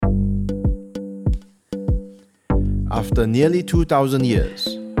After nearly 2,000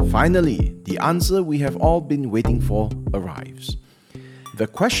 years, finally, the answer we have all been waiting for arrives. The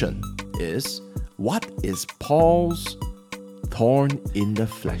question is, what is Paul's thorn in the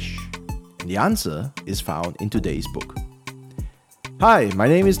flesh? And the answer is found in today's book. Hi, my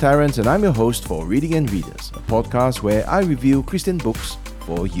name is Terence and I'm your host for Reading and Readers, a podcast where I review Christian books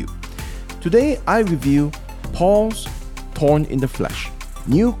for you. Today, I review Paul's Thorn in the Flesh,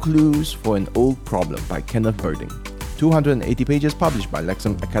 New Clues for an Old Problem by Kenneth Berding. 280 pages published by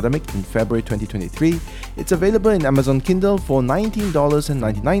Lexham Academic in February 2023. It's available in Amazon Kindle for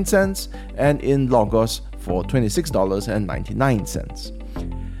 $19.99 and in Logos for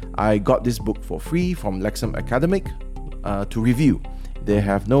 $26.99. I got this book for free from Lexham Academic to review. They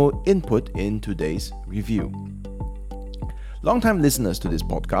have no input in today's review. Long-time listeners to this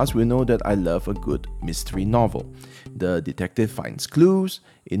podcast will know that I love a good mystery novel. The detective finds clues,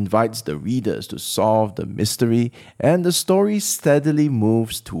 invites the readers to solve the mystery, and the story steadily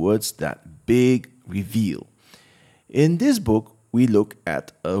moves towards that big reveal. In this book, we look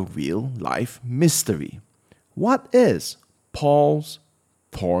at a real-life mystery. What is Paul's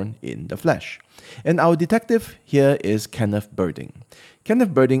thorn in the flesh? And our detective here is Kenneth Berding. Kenneth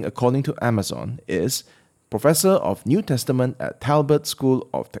Berding, according to Amazon, is Professor of New Testament at Talbot School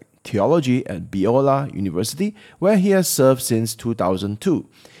of Theology at Biola University, where he has served since 2002.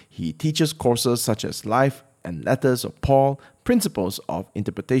 He teaches courses such as Life and Letters of Paul, Principles of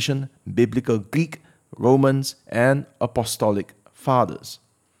Interpretation, Biblical Greek, Romans, and Apostolic Fathers.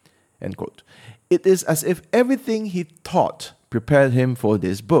 End quote. It is as if everything he taught prepared him for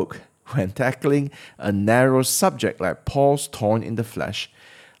this book. When tackling a narrow subject like Paul's thorn in the flesh,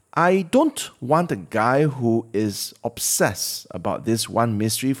 I don't want a guy who is obsessed about this one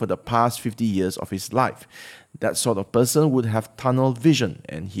mystery for the past 50 years of his life. That sort of person would have tunnel vision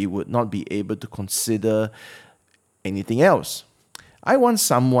and he would not be able to consider anything else. I want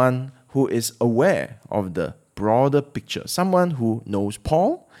someone who is aware of the broader picture, someone who knows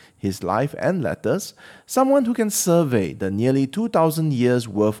Paul, his life and letters, someone who can survey the nearly 2,000 years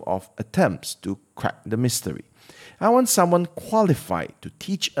worth of attempts to crack the mystery. I want someone qualified to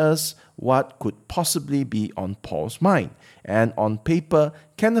teach us what could possibly be on Paul's mind. And on paper,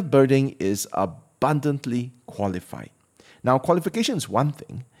 Kenneth Berding is abundantly qualified. Now, qualification is one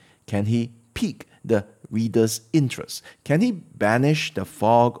thing. Can he pique the reader's interest? Can he banish the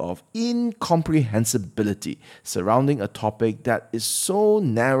fog of incomprehensibility surrounding a topic that is so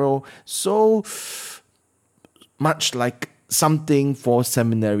narrow, so much like something for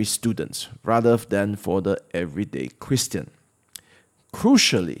seminary students rather than for the everyday Christian?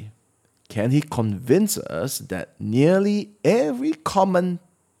 Crucially, can he convince us that nearly every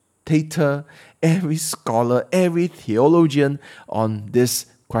commentator, every scholar, every theologian on this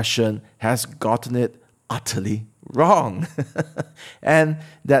question has gotten it utterly wrong, and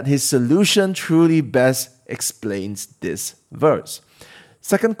that his solution truly best explains this verse?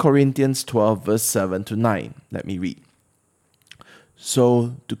 2 Corinthians 12 verse 7 to 9. Let me read.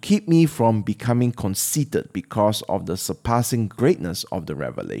 So, to keep me from becoming conceited because of the surpassing greatness of the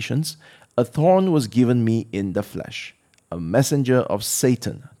revelations, a thorn was given me in the flesh, a messenger of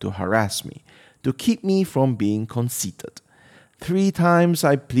Satan to harass me, to keep me from being conceited. 3 times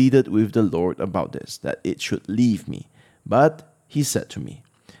I pleaded with the Lord about this, that it should leave me. But he said to me,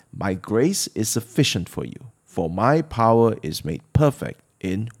 "My grace is sufficient for you, for my power is made perfect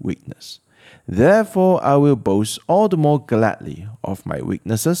in weakness. Therefore I will boast all the more gladly of my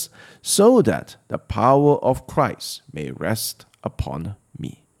weaknesses, so that the power of Christ may rest upon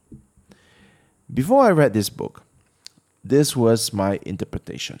me." Before I read this book, this was my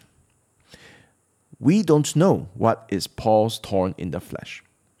interpretation. We don't know what is Paul's thorn in the flesh.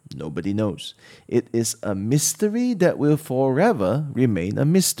 Nobody knows. It is a mystery that will forever remain a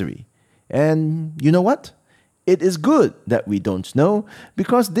mystery. And you know what? It is good that we don't know,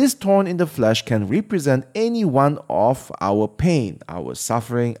 because this thorn in the flesh can represent any one of our pain, our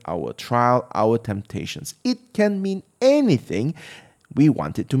suffering, our trial, our temptations. It can mean anything we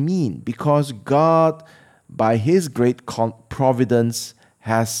want it to mean, because God, by His great providence,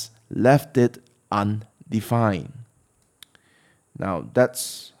 has left it undefined. Now,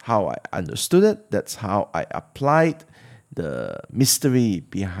 that's how I understood it. That's how I applied the mystery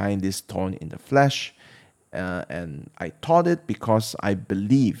behind this thorn in the flesh. And I taught it because I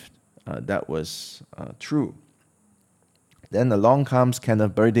believed that was true. Then along comes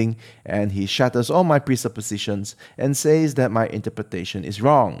Kenneth Berding, and he shatters all my presuppositions and says that my interpretation is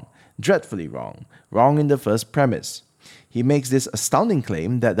wrong, dreadfully wrong in the first premise. He makes this astounding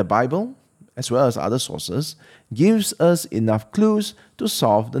claim that the Bible, as well as other sources, gives us enough clues to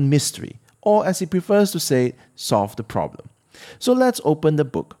solve the mystery. or as he prefers to say, solve the problem. So let's open the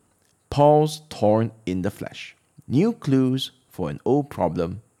book, Paul's Thorn in the Flesh, New Clues for an Old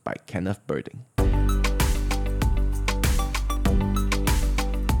Problem by Kenneth Berding.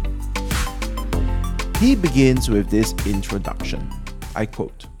 He begins with this introduction. I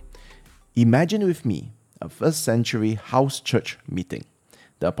quote, "Imagine with me a first century house church meeting.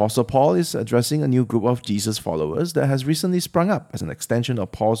 The Apostle Paul is addressing a new group of Jesus followers that has recently sprung up as an extension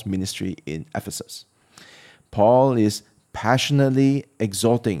of Paul's ministry in Ephesus. Paul is passionately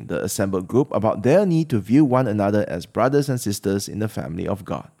exhorting the assembled group about their need to view one another as brothers and sisters in the family of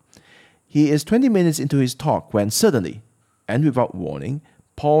God. He is 20 minutes into his talk when suddenly, and without warning,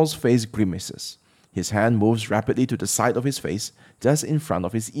 Paul's face grimaces. His hand moves rapidly to the side of his face, just in front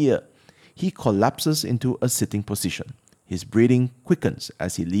of his ear. He collapses into a sitting position. His breathing quickens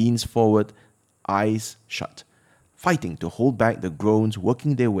as he leans forward, eyes shut, fighting to hold back the groans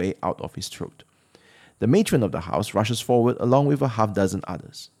working their way out of his throat. The matron of the house rushes forward along with a half-dozen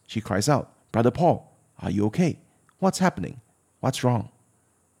others. She cries out, 'Brother Paul, are you okay? What's happening? What's wrong?'"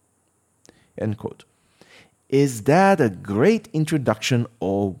 End quote. Is that a great introduction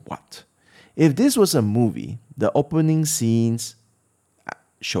or what? If this was a movie, the opening scenes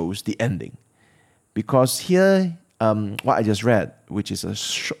shows the ending. Because here, what I just read, which is a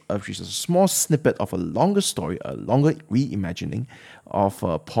small snippet of a longer story, a longer reimagining of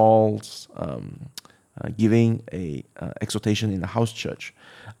Paul's giving a exhortation in the house church.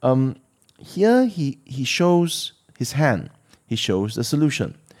 Here he shows his hand. He shows the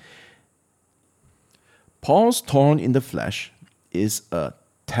solution. Paul's thorn in the flesh is a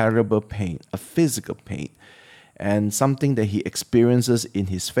terrible pain, a physical pain, and something that he experiences in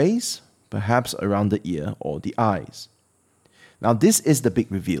his face, perhaps around the ear or the eyes. Now, this is the big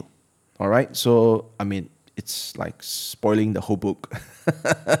reveal. All right, so it's like spoiling the whole book.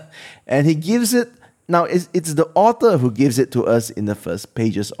 And he gives it. Now, it's the author who gives it to us in the first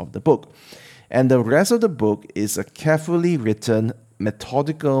pages of the book. And the rest of the book is a carefully written,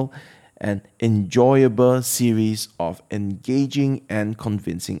 methodical, and enjoyable series of engaging and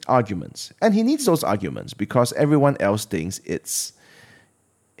convincing arguments. And he needs those arguments because everyone else thinks it's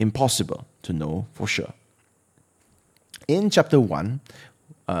impossible to know for sure. In chapter 1,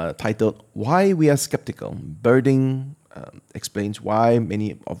 titled Why We Are Skeptical, Berding explains why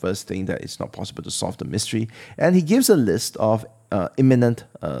many of us think that it's not possible to solve the mystery. And he gives a list of eminent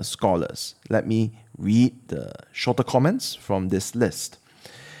scholars. Let me read the shorter comments from this list.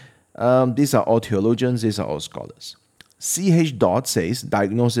 These are all theologians, these are all scholars. C.H. Dodd says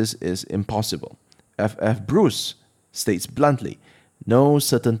diagnosis is impossible. F.F. Bruce states bluntly, no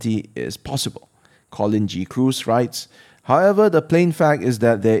certainty is possible. Colin G. Cruz writes, however, the plain fact is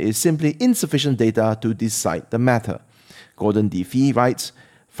that there is simply insufficient data to decide the matter. Gordon D. Fee writes,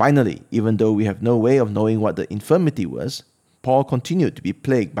 finally, even though we have no way of knowing what the infirmity was, Paul continued to be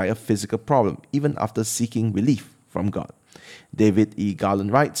plagued by a physical problem even after seeking relief from God. David E.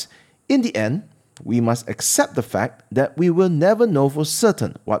 Garland writes, in the end, we must accept the fact that we will never know for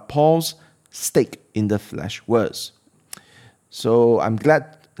certain what Paul's stake in the flesh was. So I'm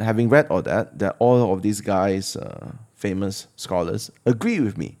glad, having read all that all of these guys, famous scholars, agree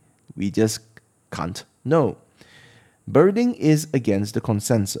with me. We just can't know. Berding is against the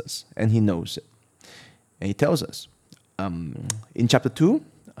consensus, and he knows it. And he tells us. In chapter 2,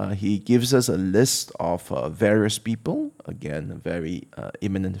 he gives us a list of various people, again, very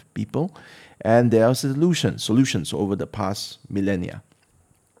eminent people, and there are solutions over the past millennia.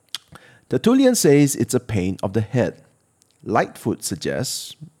 Tertullian says it's a pain of the head. Lightfoot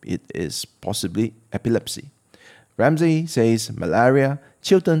suggests it is possibly epilepsy. Ramsay says malaria.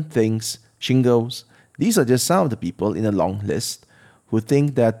 Chilton thinks shingles. These are just some of the people in a long list who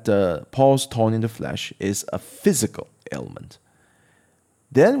think that Paul's thorn in the flesh is a physical ailment.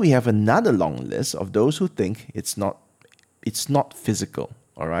 Then we have another long list of those who think it's not physical.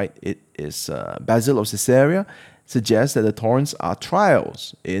 All right, it is Basil of Caesarea suggests that the thorns are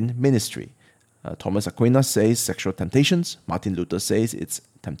trials in ministry. Thomas Aquinas says sexual temptations. Martin Luther says it's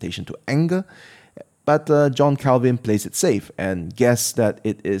temptation to anger. But John Calvin plays it safe and guesses that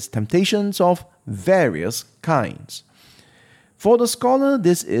it is temptations of various kinds. For the scholar,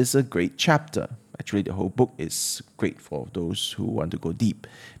 this is a great chapter. Actually, the whole book is great for those who want to go deep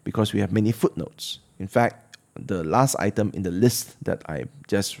because we have many footnotes. In fact, the last item in the list that I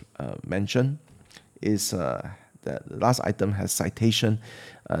just mentioned is that the last item has citation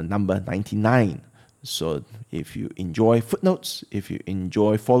number 99. So if you enjoy footnotes, if you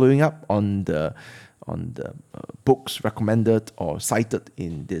enjoy following up on the books recommended or cited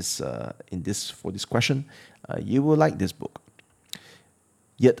in this for this question, you will like this book.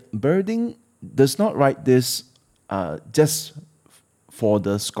 Yet Berding does not write this just for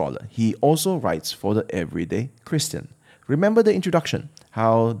the scholar. He also writes for the everyday Christian. Remember the introduction,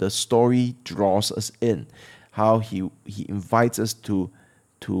 how the story draws us in, how he invites us to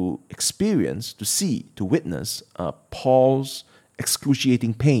experience, to see, to witness Paul's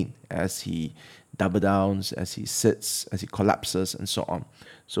excruciating pain as he double downs, as he sits, as he collapses, and so on.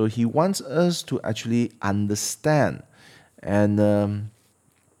 So he wants us to actually understand. And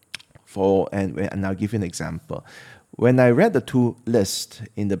I'll give you an example. When I read the two lists,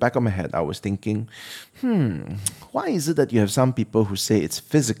 in the back of my head, I was thinking, why is it that you have some people who say it's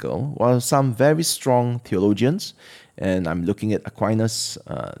physical, while some very strong theologians, and I'm looking at Aquinas,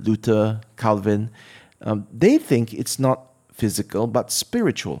 Luther, Calvin, they think it's not physical but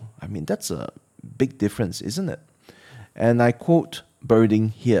spiritual. I mean, that's a big difference, isn't it? And I quote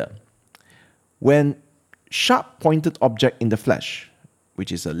Berding here. When sharp-pointed object in the flesh,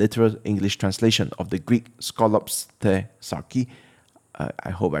 which is a literal English translation of the Greek skolops the sarki,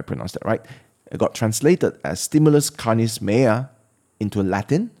 I hope I pronounced that right, it got translated as stimulus carnis mea into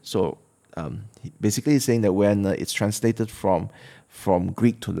Latin. So basically it's saying that when it's translated from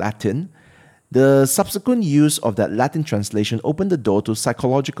Greek to Latin, the subsequent use of that Latin translation opened the door to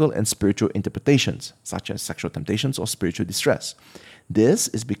psychological and spiritual interpretations, such as sexual temptations or spiritual distress. This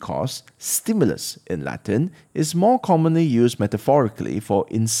is because stimulus in Latin is more commonly used metaphorically for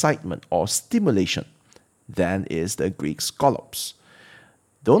incitement or stimulation than is the Greek skolops.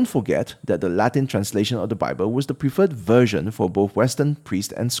 Don't forget that the Latin translation of the Bible was the preferred version for both Western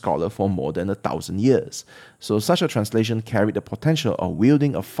priest and scholar for more than 1,000 years. So such a translation carried the potential of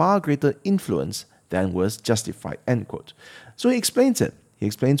wielding a far greater influence than was justified, end quote. So he explains it. He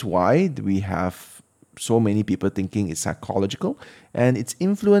explains why we have so many people thinking it's psychological, and it's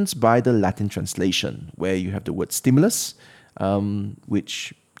influenced by the Latin translation, where you have the word stimulus,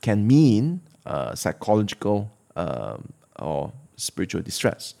 which can mean psychological or spiritual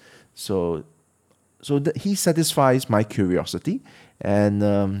distress. So he satisfies my curiosity,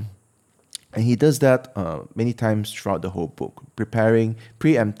 and he does that many times throughout the whole book,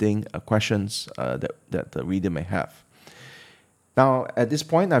 preempting questions that the reader may have. Now, at this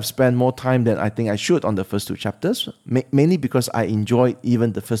point, I've spent more time than I think I should on the first two chapters, mainly because I enjoyed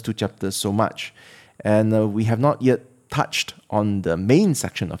even the first two chapters so much. And we have not yet touched on the main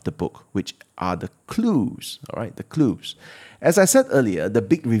section of the book, which are the clues, all right, the clues. As I said earlier, the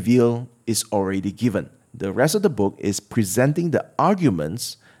big reveal is already given. The rest of the book is presenting the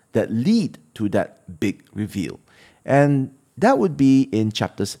arguments that lead to that big reveal. And that would be in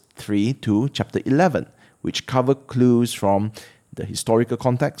chapters 3 to chapter 11, which cover clues from the historical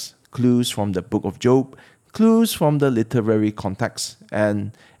context, clues from the book of Job, clues from the literary context.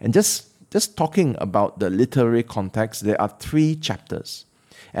 And just talking about the literary context, there are 3 chapters.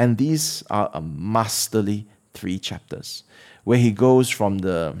 And these are a masterly 3 chapters, where he goes from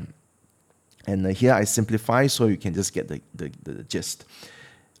and here I simplify so you can just get the gist.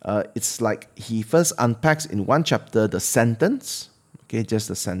 It's like he first unpacks in one chapter the sentence, okay, just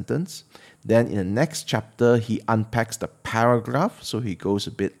the sentence. Then in the next chapter, he unpacks the paragraph, so he goes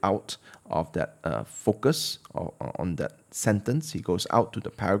a bit out of that focus on that sentence. He goes out to the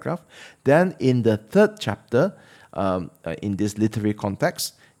paragraph. Then in the third chapter, in this literary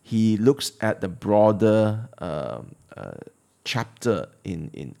context, he looks at the broader chapter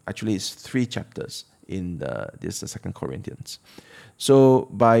in actually it's 3 chapters in the 2 Corinthians. So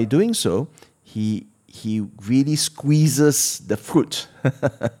by doing so, he really squeezes the fruit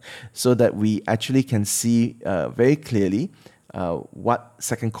so that we actually can see very clearly what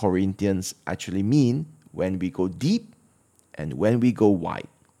 2 Corinthians actually mean when we go deep and when we go wide.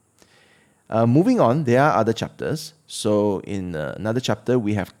 Moving on, there are other chapters. So in another chapter,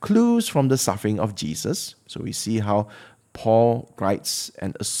 we have clues from the suffering of Jesus. So we see how Paul writes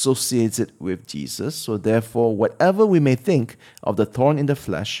and associates it with Jesus. So therefore, whatever we may think of the thorn in the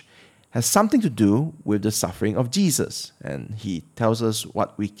flesh has something to do with the suffering of Jesus. And he tells us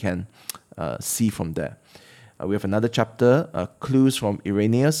what we can see from there. We have another chapter, clues from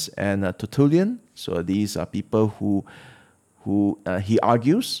Irenaeus and Tertullian. So these are people who he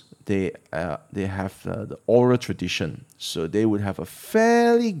argues, they have the oral tradition. So they would have a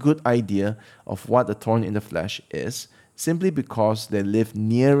fairly good idea of what the thorn in the flesh is, simply because they live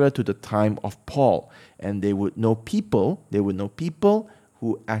nearer to the time of Paul, and they would know people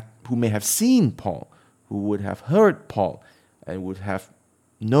who may have seen Paul, who would have heard Paul, and would have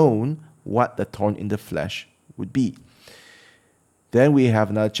known what the thorn in the flesh would be. Then we have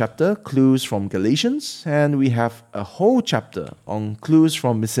another chapter, clues from Galatians, and we have a whole chapter on clues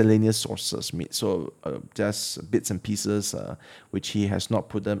from miscellaneous sources. So just bits and pieces, which he has not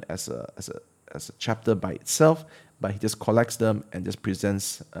put them as a chapter by itself, but he just collects them and just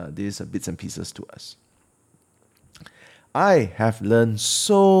presents these bits and pieces to us. I have learned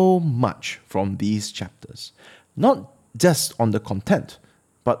so much from these chapters, not just on the content,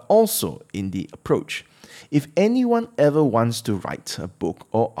 but also in the approach. If anyone ever wants to write a book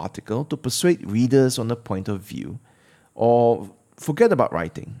or article to persuade readers on a point of view, or forget about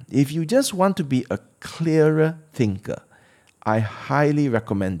writing, if you just want to be a clearer thinker, I highly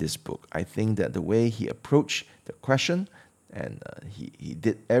recommend this book. I think that the way he approached the question and he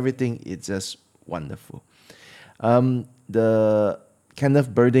did everything, it's just wonderful. The Kenneth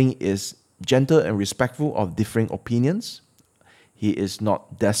Berding is gentle and respectful of differing opinions. He is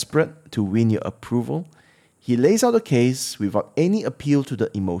not desperate to win your approval. He lays out a case without any appeal to the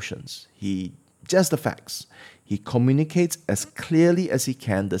emotions. Just the facts. He communicates as clearly as he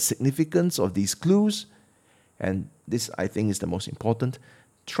can the significance of these clues, and this, I think, is the most important,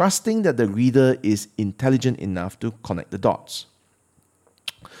 trusting that the reader is intelligent enough to connect the dots.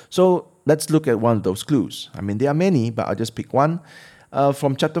 So let's look at one of those clues. I mean, there are many, but I'll just pick one.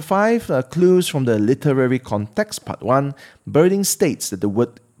 From chapter 5, clues from the literary context, part 1, Berding states that the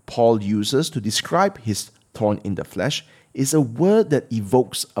word Paul uses to describe his thorn in the flesh is a word that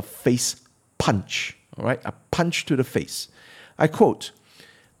evokes a face punch, all right, a punch to the face. I quote,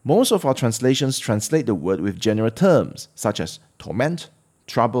 "Most of our translations translate the word with general terms such as torment,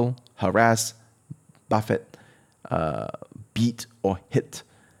 trouble, harass, buffet, beat, or hit.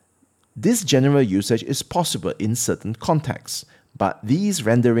 This general usage is possible in certain contexts, but these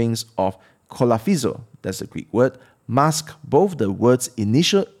renderings of kolaphizo, that's the Greek word, mask both the word's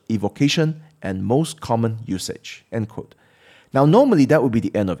initial evocation and most common usage." End quote. Now, normally that would be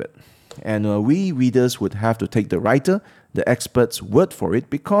the end of it. And we readers would have to take the writer, the expert's word for it,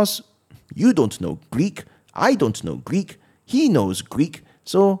 because you don't know Greek, I don't know Greek, he knows Greek,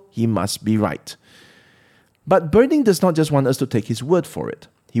 so he must be right. But Berding does not just want us to take his word for it.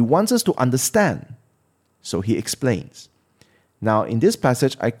 He wants us to understand. So he explains. Now, in this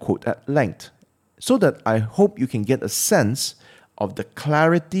passage, I quote at length, so that I hope you can get a sense of the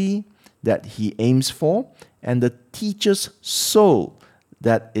clarity that he aims for and the teacher's soul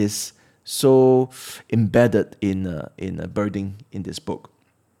that is so embedded in Berding in this book.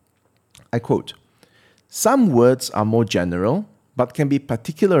 I quote, "Some words are more general, but can be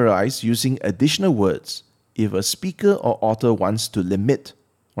particularized using additional words if a speaker or author wants to limit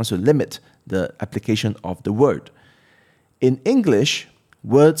the application of the word. In English,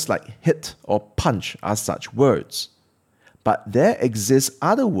 words like hit or punch are such words. But there exist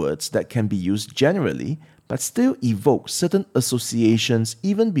other words that can be used generally, but still evoke certain associations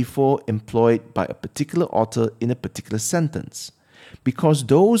even before employed by a particular author in a particular sentence, because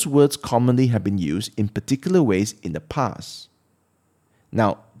those words commonly have been used in particular ways in the past."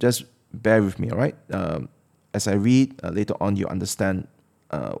 Now, just bear with me, all right? As I read, later on you understand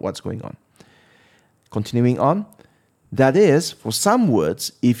what's going on. Continuing on, that is, for some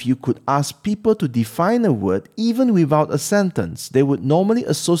words, if you could ask people to define a word even without a sentence, they would normally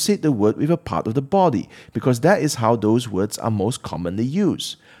associate the word with a part of the body, because that is how those words are most commonly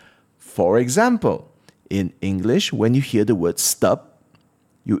used. For example, in English, when you hear the word stub,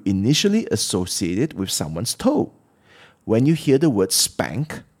 you initially associate it with someone's toe. When you hear the word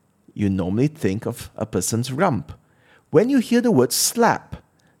spank, you normally think of a person's rump. When you hear the word slap,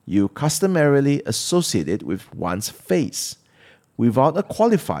 you customarily associate it with one's face. Without a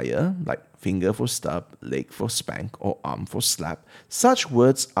qualifier, like finger for stub, leg for spank, or arm for slap, such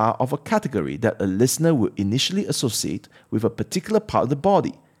words are of a category that a listener will initially associate with a particular part of the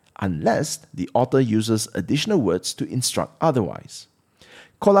body, unless the author uses additional words to instruct otherwise.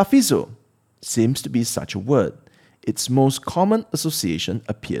 Kolaphizo seems to be such a word. Its most common association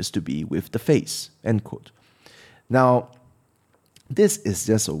appears to be with the face. End quote. Now, this is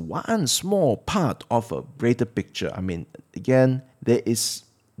just one small part of a greater picture. I mean, again, there is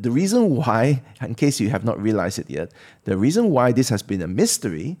the reason why, in case you have not realized it yet, the reason why this has been a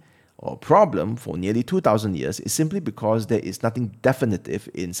mystery or problem for nearly 2,000 years is simply because there is nothing definitive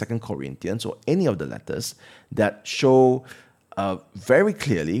in 2 Corinthians or any of the letters that show very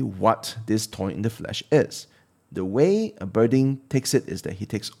clearly what this thorn in the flesh is. The way Berding takes it is that he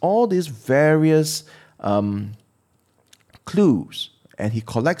takes all these various clues and he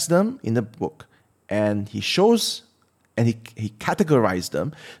collects them in the book and he shows and he categorized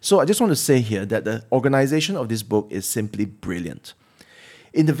them. So I just want to say here that the organization of this book is simply brilliant.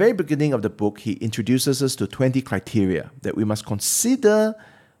 In the very beginning of the book, he introduces us to 20 criteria that we must consider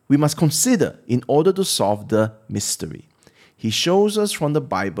in order to solve the mystery. He shows us from the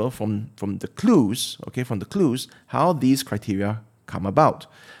Bible, from the clues, how these criteria come about.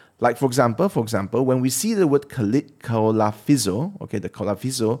 Like for example, when we see the word colaphizo, the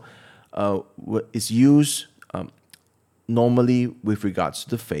colaphizo is used normally with regards to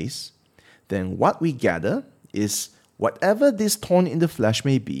the face, then what we gather is whatever this thorn in the flesh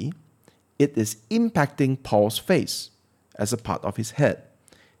may be, it is impacting Paul's face as a part of his head.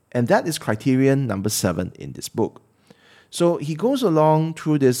 And that is criterion number 7 in this book. So he goes along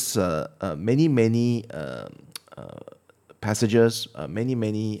through this many passages,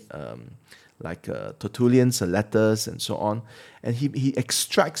 like Tertullian's letters and so on, and he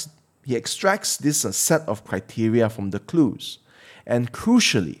extracts this set of criteria from the clues. And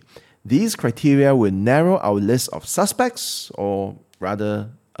crucially, these criteria will narrow our list of suspects, or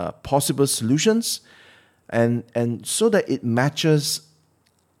rather possible solutions, and so that it matches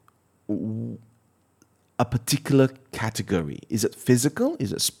a particular category. Is it physical?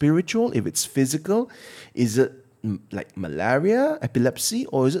 Is it spiritual? If it's physical, is it like malaria, epilepsy,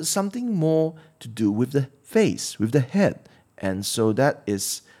 or is it something more to do with the face, with the head? And so that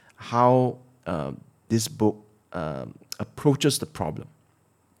is how this book approaches the problem.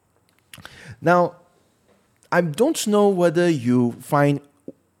 Now, I don't know whether you find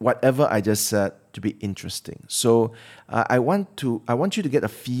whatever I just said to be interesting. So I want you to get a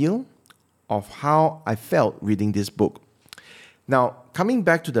feel of how I felt reading this book. Now, coming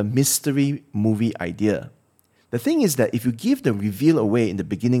back to the mystery movie idea, the thing is that if you give the reveal away in the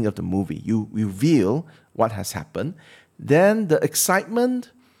beginning of the movie, you reveal what has happened, then the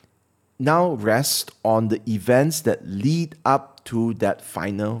excitement now rests on the events that lead up to that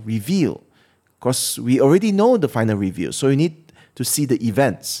final reveal. Because we already know the final reveal, so you need to see the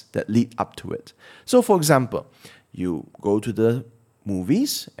events that lead up to it. So for example, you go to the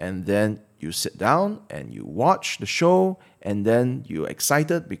movies and then you sit down and you watch the show, and then you're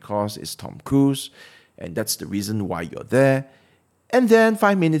excited because it's Tom Cruise, and that's the reason why you're there. And then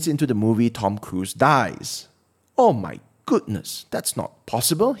 5 minutes into the movie, Tom Cruise dies. Oh my goodness, that's not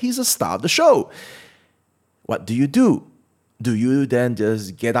possible. He's a star of the show. What do? Do you then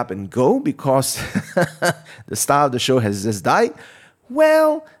just get up and go because the star of the show has just died?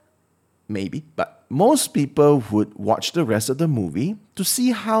 Well, maybe, but most people would watch the rest of the movie to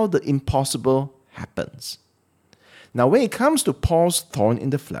see how the impossible happens. Now, when it comes to Paul's thorn in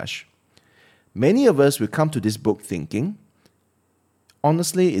the flesh, many of us will come to this book thinking,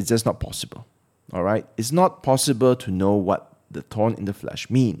 honestly, it's just not possible. All right? It's not possible to know what the thorn in the flesh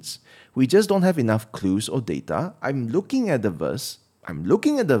means. We just don't have enough clues or data. I'm looking at the verse, and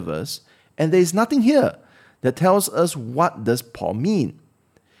there is nothing here that tells us what does Paul mean.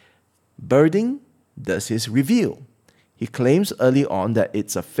 Berding does his reveal. He claims early on that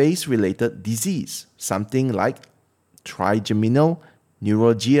it's a face-related disease, something like trigeminal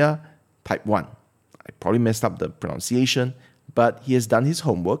neuralgia type 1. I probably messed up the pronunciation, but he has done his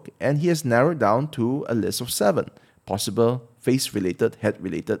homework and he has narrowed down to a list of 7 possible face-related,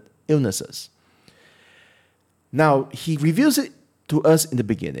 head-related illnesses. Now, he reveals it to us in the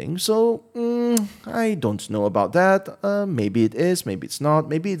beginning, so I don't know about that. Maybe it is, maybe it's not,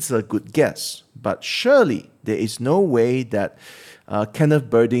 maybe it's a good guess. But surely there is no way that Kenneth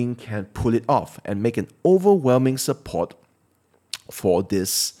Berding can pull it off and make an overwhelming support for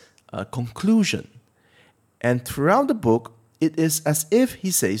this conclusion. And throughout the book, it is as if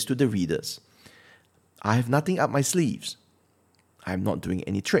he says to the readers, I have nothing up my sleeves. I'm not doing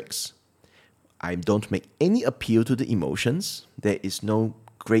any tricks. I don't make any appeal to the emotions. There is no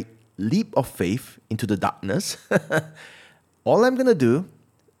great leap of faith into the darkness. All I'm going to do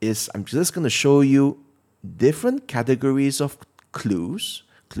is I'm just going to show you different categories of clues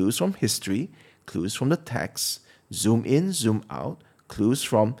from history, clues from the text, zoom in, zoom out, clues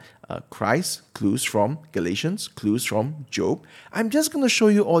from Christ, clues from Galatians, clues from Job. I'm just going to show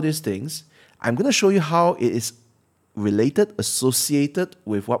you all these things. I'm going to show you how it is related, associated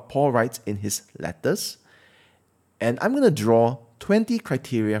with what Paul writes in his letters. And I'm going to draw 20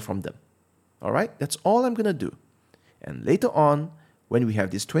 criteria from them. All right? That's all I'm going to do. And later on, when we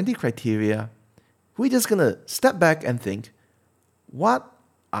have these 20 criteria, we're just going to step back and think, what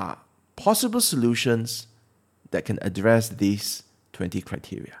are possible solutions that can address these 20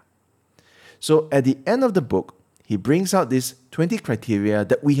 criteria? So at the end of the book, he brings out these 20 criteria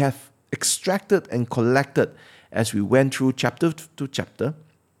that we have extracted and collected as we went through chapter to chapter.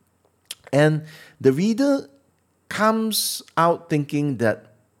 And the reader comes out thinking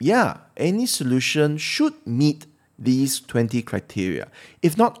that, yeah, any solution should meet these 20 criteria.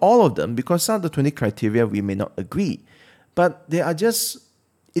 If not all of them, because some of the 20 criteria we may not agree, but it's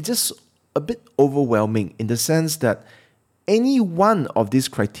just a bit overwhelming in the sense that any one of these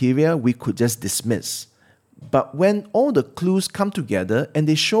criteria we could just dismiss. But when all the clues come together and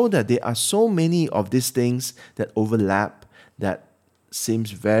they show that there are so many of these things that overlap, that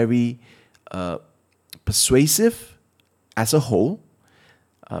seems very persuasive as a whole,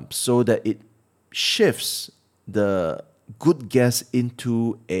 so that it shifts the good guess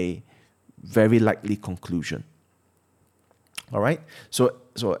into a very likely conclusion. All right. So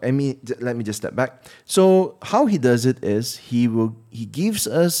let me just step back. So how he does it is he gives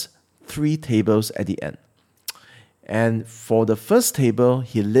us 3 tables at the end. And for the first table,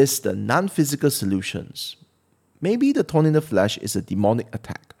 he lists the non-physical solutions. Maybe the thorn in the flesh is a demonic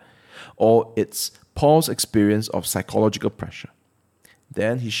attack, or it's Paul's experience of psychological pressure.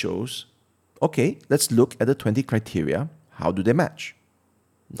 Then he shows, okay, let's look at the 20 criteria. How do they match?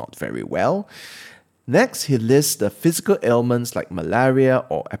 Not very well. Next, he lists the physical ailments like malaria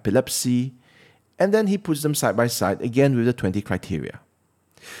or epilepsy, and then he puts them side by side again with the 20 criteria.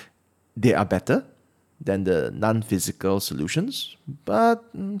 They are better than the non-physical solutions, but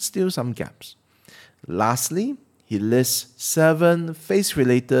still some gaps. Lastly, he lists 7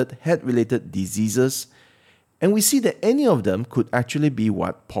 face-related, head-related diseases, and we see that any of them could actually be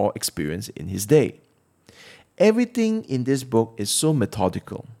what Paul experienced in his day. Everything in this book is so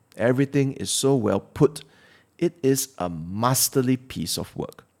methodical. Everything is so well put. It is a masterly piece of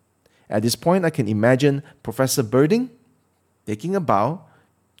work. At this point, I can imagine Professor Berding taking a bow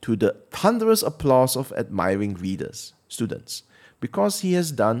to the thunderous applause of admiring readers, students, because he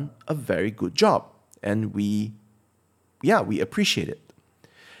has done a very good job, and we appreciate it.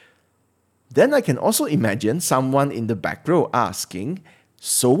 Then I can also imagine someone in the back row asking,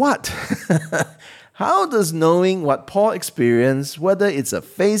 so what? How does knowing what Paul experienced, whether it's a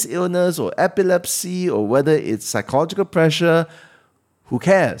face illness or epilepsy or whether it's psychological pressure, who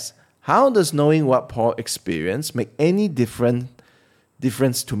cares? How does knowing what Paul experienced make any difference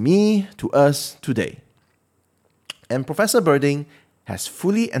to me, to us today? And Professor Berding has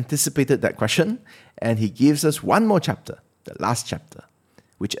fully anticipated that question, and he gives us one more chapter, the last chapter,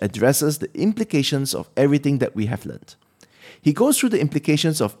 which addresses the implications of everything that we have learned. He goes through the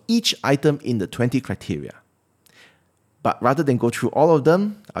implications of each item in the 20 criteria. But rather than go through all of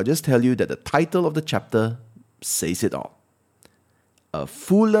them, I'll just tell you that the title of the chapter says it all. A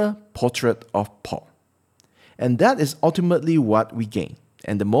fuller portrait of Paul. And that is ultimately what we gain.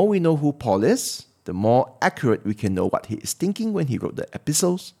 And the more we know who Paul is, the more accurate we can know what he is thinking when he wrote the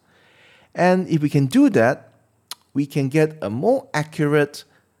epistles. And if we can do that, we can get a more accurate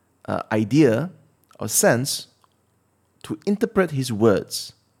idea or sense to interpret his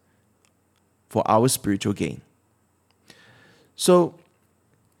words for our spiritual gain. So,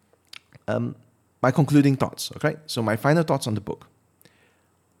 my concluding thoughts, okay? So my final thoughts on the book.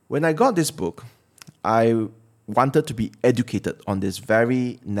 When I got this book, I wanted to be educated on this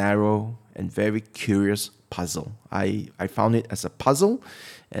very narrow and very curious puzzle. I found it as a puzzle,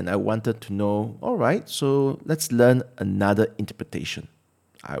 and I wanted to know, all right, so let's learn another interpretation.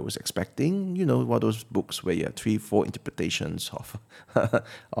 I was expecting, one of those books where you have 3-4 interpretations of a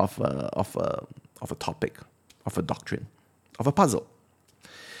topic, of a doctrine, of a puzzle.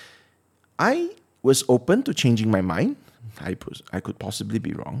 I was open to changing my mind. I could possibly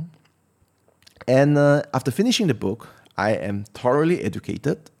be wrong. And after finishing the book, I am thoroughly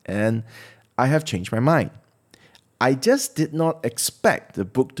educated and I have changed my mind. I just did not expect the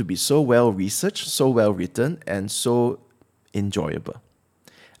book to be so well researched, so well written, and so enjoyable.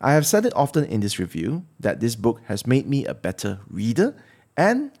 I have said it often in this review that this book has made me a better reader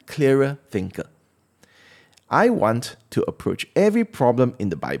and clearer thinker. I want to approach every problem in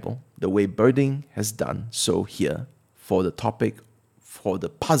the Bible the way Berding has done so here for the topic, for the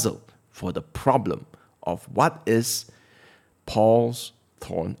puzzle, for the problem of what is Paul's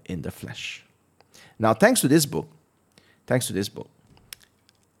thorn in the flesh. Now, thanks to this book,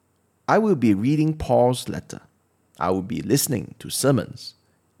 I will be reading Paul's letter. I will be listening to sermons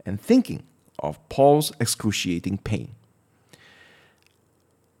and thinking of Paul's excruciating pain.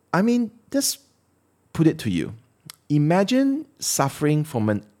 I mean, just put it to you. Imagine suffering from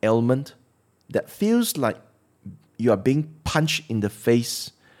an ailment that feels like you are being punched in the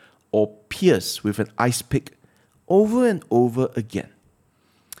face or pierced with an ice pick over and over again.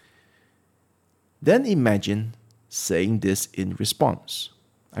 Then imagine saying this in response.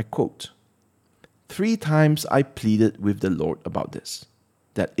 I quote, 3 times I pleaded with the Lord about this,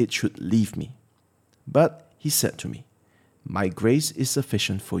 that it should leave me. But he said to me, my grace is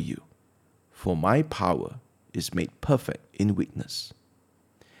sufficient for you, for my power is made perfect in weakness.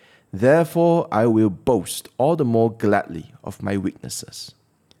 Therefore I will boast all the more gladly of my weaknesses,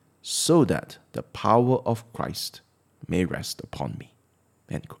 so that the power of Christ may rest upon me."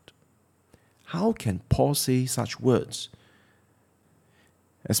 End quote. How can Paul say such words?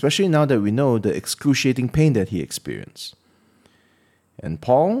 Especially now that we know the excruciating pain that he experienced. And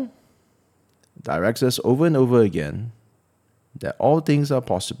Paul directs us over and over again that all things are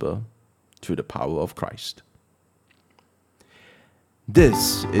possible through the power of Christ.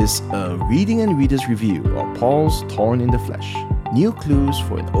 This is a Reading and Readers review of Paul's Thorn in the Flesh, New Clues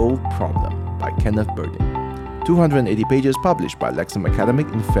for an Old Problem by Kenneth Berding. 280 pages published by Lexham Academic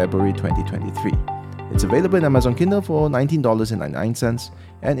in February 2023. It's available in Amazon Kindle for $19.99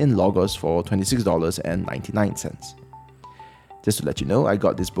 and in Logos for $26.99. Just to let you know, I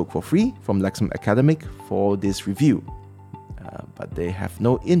got this book for free from Lexham Academic for this review, but they have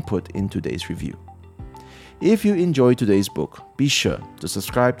no input in today's review. If you enjoyed today's book, be sure to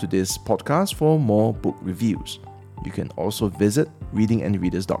subscribe to this podcast for more book reviews. You can also visit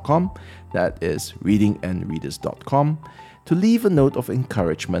readingandreaders.com, that is readingandreaders.com, to leave a note of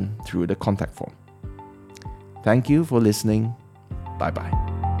encouragement through the contact form. Thank you for listening. Bye-bye.